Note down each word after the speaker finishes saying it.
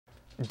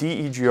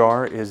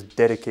D-Egr is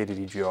dedicated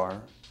EGR,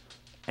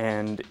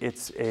 and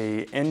it's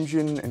an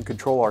engine and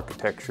control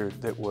architecture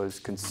that was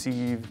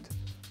conceived,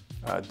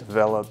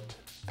 developed,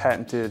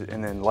 patented,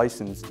 and then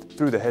licensed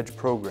through the HEDGE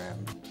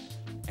program.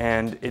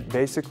 And it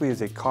basically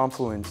is a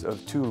confluence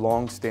of two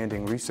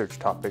long-standing research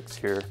topics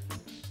here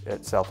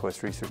at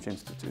Southwest Research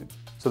Institute.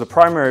 So the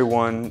primary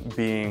one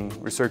being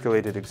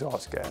recirculated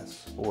exhaust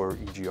gas, or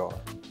EGR.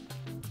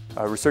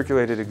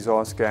 Recirculated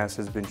exhaust gas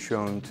has been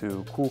shown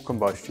to cool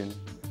combustion,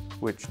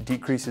 which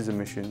decreases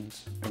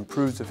emissions,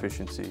 improves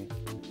efficiency,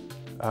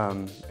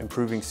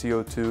 improving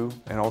CO2,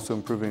 and also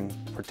improving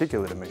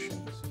particulate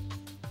emissions.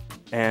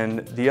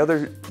 And the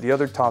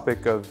other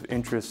topic of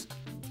interest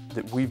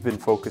that we've been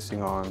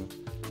focusing on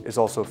is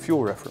also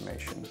fuel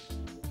reformation.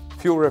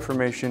 Fuel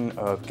reformation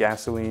of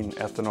gasoline,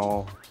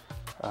 ethanol,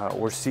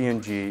 or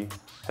CNG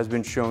has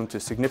been shown to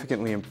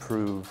significantly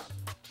improve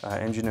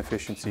engine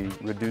efficiency,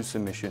 reduce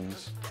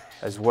emissions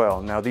as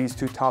well. Now, these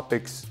two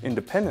topics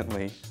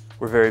independently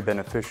were very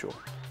beneficial.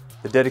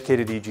 The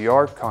dedicated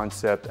EGR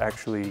concept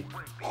actually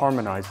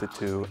harmonized the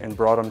two and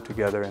brought them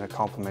together in a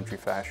complementary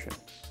fashion.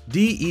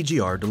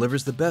 D-Egr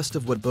delivers the best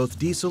of what both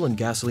diesel and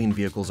gasoline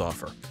vehicles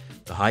offer.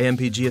 The high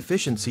MPG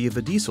efficiency of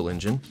a diesel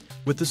engine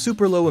with the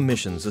super low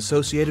emissions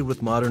associated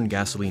with modern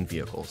gasoline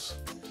vehicles.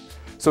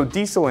 So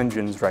diesel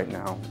engines right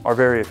now are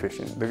very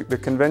efficient. The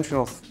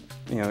conventional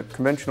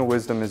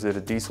wisdom is that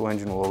a diesel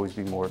engine will always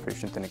be more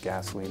efficient than a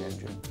gasoline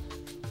engine.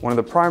 One of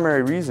the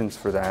primary reasons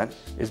for that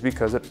is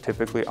because it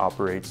typically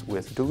operates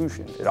with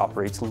dilution. It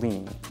operates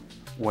lean.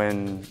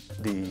 When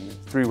the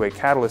three-way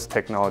catalyst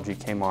technology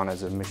came on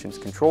as an emissions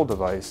control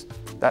device,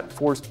 that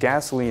forced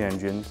gasoline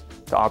engines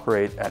to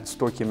operate at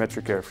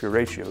stoichiometric air-fuel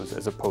ratios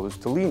as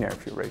opposed to lean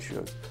air-fuel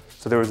ratios.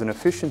 So there was an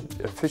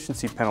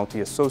efficiency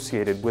penalty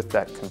associated with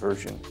that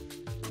conversion.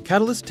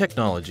 Catalyst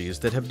technologies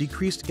that have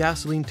decreased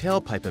gasoline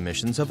tailpipe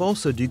emissions have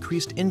also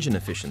decreased engine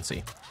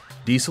efficiency.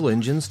 Diesel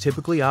engines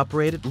typically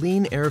operate at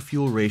lean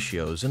air-fuel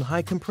ratios and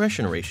high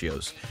compression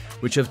ratios,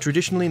 which have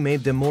traditionally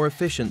made them more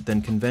efficient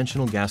than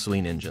conventional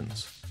gasoline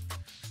engines.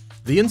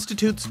 The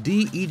Institute's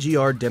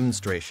D-Egr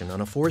demonstration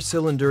on a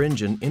 4-cylinder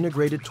engine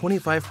integrated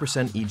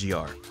 25%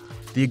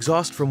 EGR. The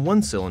exhaust from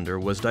one cylinder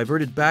was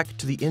diverted back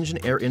to the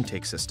engine air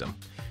intake system.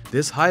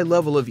 This high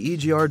level of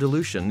EGR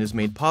dilution is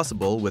made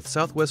possible with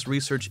Southwest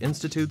Research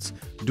Institute's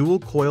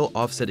dual-coil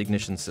offset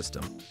ignition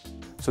system.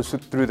 So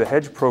through the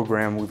HEDGE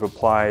program, we've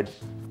applied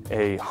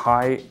a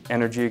high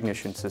energy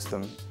ignition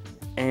system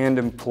and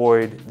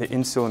employed the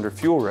in-cylinder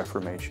fuel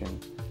reformation.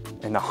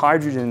 And the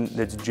hydrogen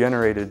that's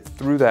generated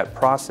through that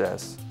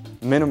process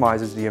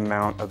minimizes the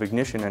amount of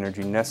ignition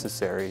energy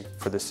necessary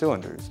for the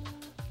cylinders,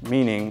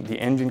 meaning the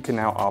engine can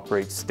now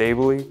operate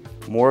stably,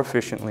 more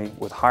efficiently,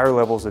 with higher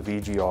levels of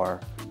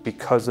EGR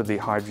because of the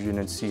hydrogen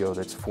and CO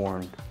that's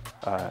formed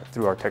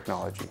through our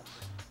technology.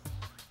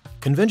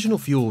 Conventional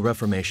fuel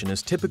reformation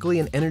is typically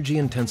an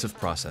energy-intensive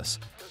process,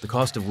 the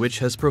cost of which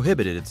has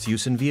prohibited its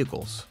use in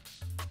vehicles.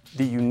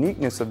 The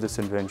uniqueness of this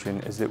invention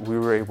is that we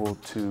were able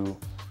to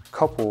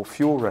couple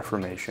fuel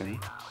reformation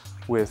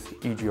with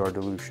EGR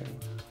dilution.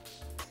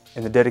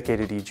 In the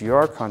dedicated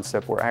EGR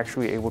concept, we're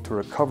actually able to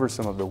recover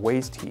some of the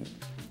waste heat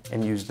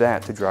and use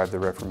that to drive the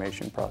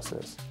reformation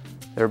process,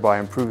 thereby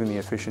improving the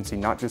efficiency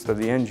not just of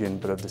the engine,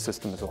 but of the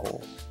system as a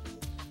whole.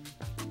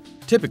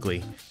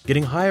 Typically,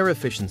 getting higher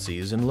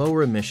efficiencies and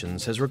lower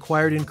emissions has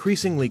required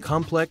increasingly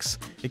complex,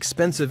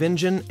 expensive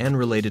engine and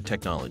related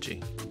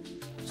technology.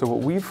 So what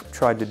we've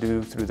tried to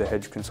do through the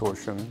HEDGE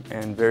Consortium,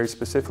 and very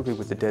specifically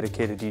with the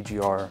dedicated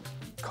EGR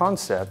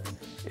concept,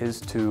 is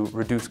to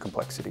reduce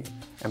complexity.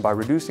 And by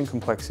reducing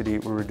complexity,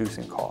 we're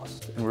reducing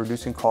cost. And we're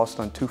reducing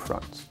cost on two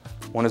fronts.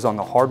 One is on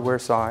the hardware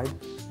side,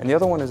 and the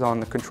other one is on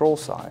the control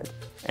side,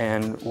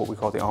 and what we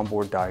call the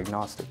onboard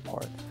diagnostic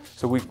part.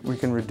 So we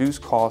can reduce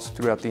costs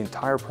throughout the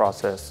entire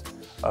process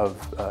of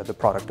the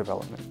product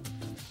development.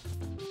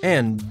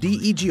 And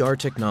D-Egr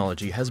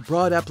technology has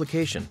broad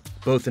application,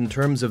 both in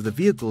terms of the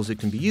vehicles it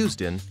can be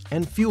used in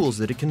and fuels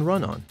that it can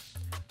run on.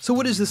 So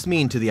what does this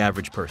mean to the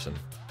average person?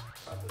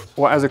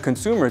 Well, as a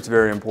consumer, it's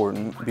very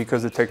important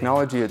because the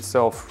technology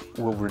itself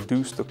will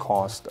reduce the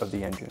cost of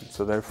the engine.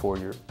 So therefore,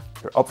 your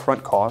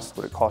upfront cost,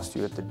 what it costs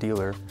you at the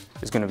dealer,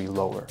 is going to be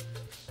lower,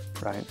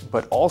 right?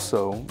 But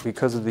also,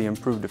 because of the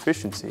improved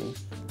efficiency,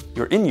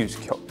 your in-use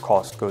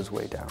cost goes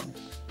way down.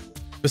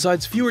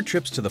 Besides fewer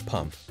trips to the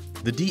pump,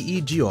 the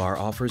D-Egr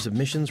offers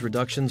emissions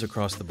reductions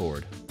across the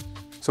board.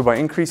 So by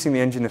increasing the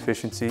engine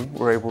efficiency,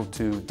 we're able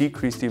to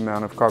decrease the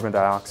amount of carbon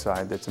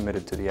dioxide that's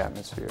emitted to the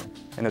atmosphere.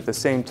 And at the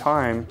same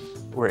time,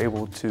 we're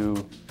able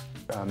to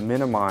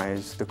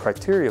minimize the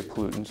criteria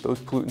pollutants, those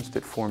pollutants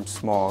that form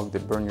smog,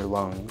 that burn your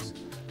lungs.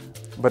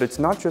 But it's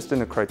not just in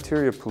the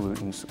criteria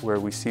pollutants where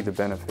we see the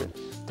benefit.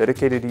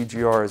 Dedicated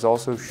EGR is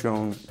also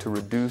shown to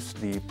reduce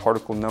the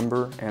particle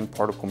number and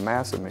particle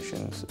mass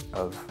emissions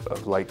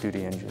of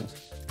light-duty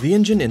engines. The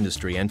engine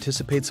industry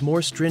anticipates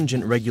more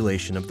stringent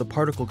regulation of the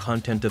particle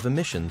content of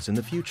emissions in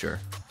the future.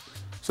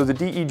 So the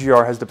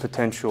D-Egr has the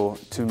potential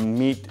to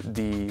meet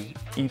the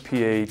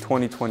EPA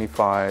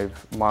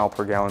 2025 mile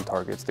per gallon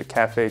targets, the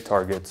CAFE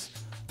targets,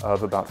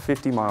 of about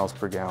 50 miles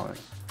per gallon.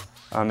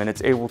 And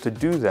it's able to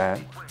do that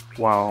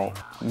while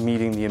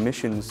meeting the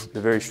emissions,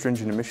 the very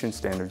stringent emission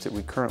standards that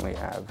we currently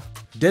have.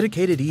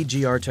 Dedicated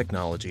EGR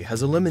technology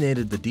has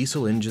eliminated the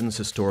diesel engine's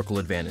historical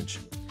advantage.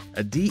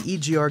 A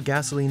D-Egr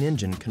gasoline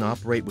engine can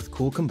operate with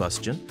cool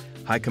combustion,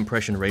 high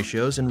compression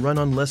ratios, and run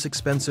on less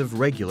expensive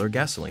regular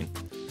gasoline.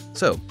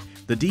 So,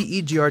 the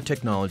D-Egr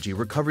technology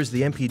recovers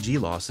the MPG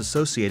loss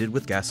associated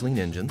with gasoline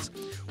engines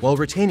while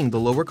retaining the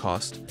lower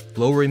cost,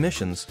 lower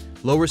emissions,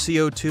 lower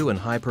CO2, and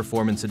high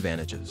performance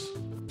advantages.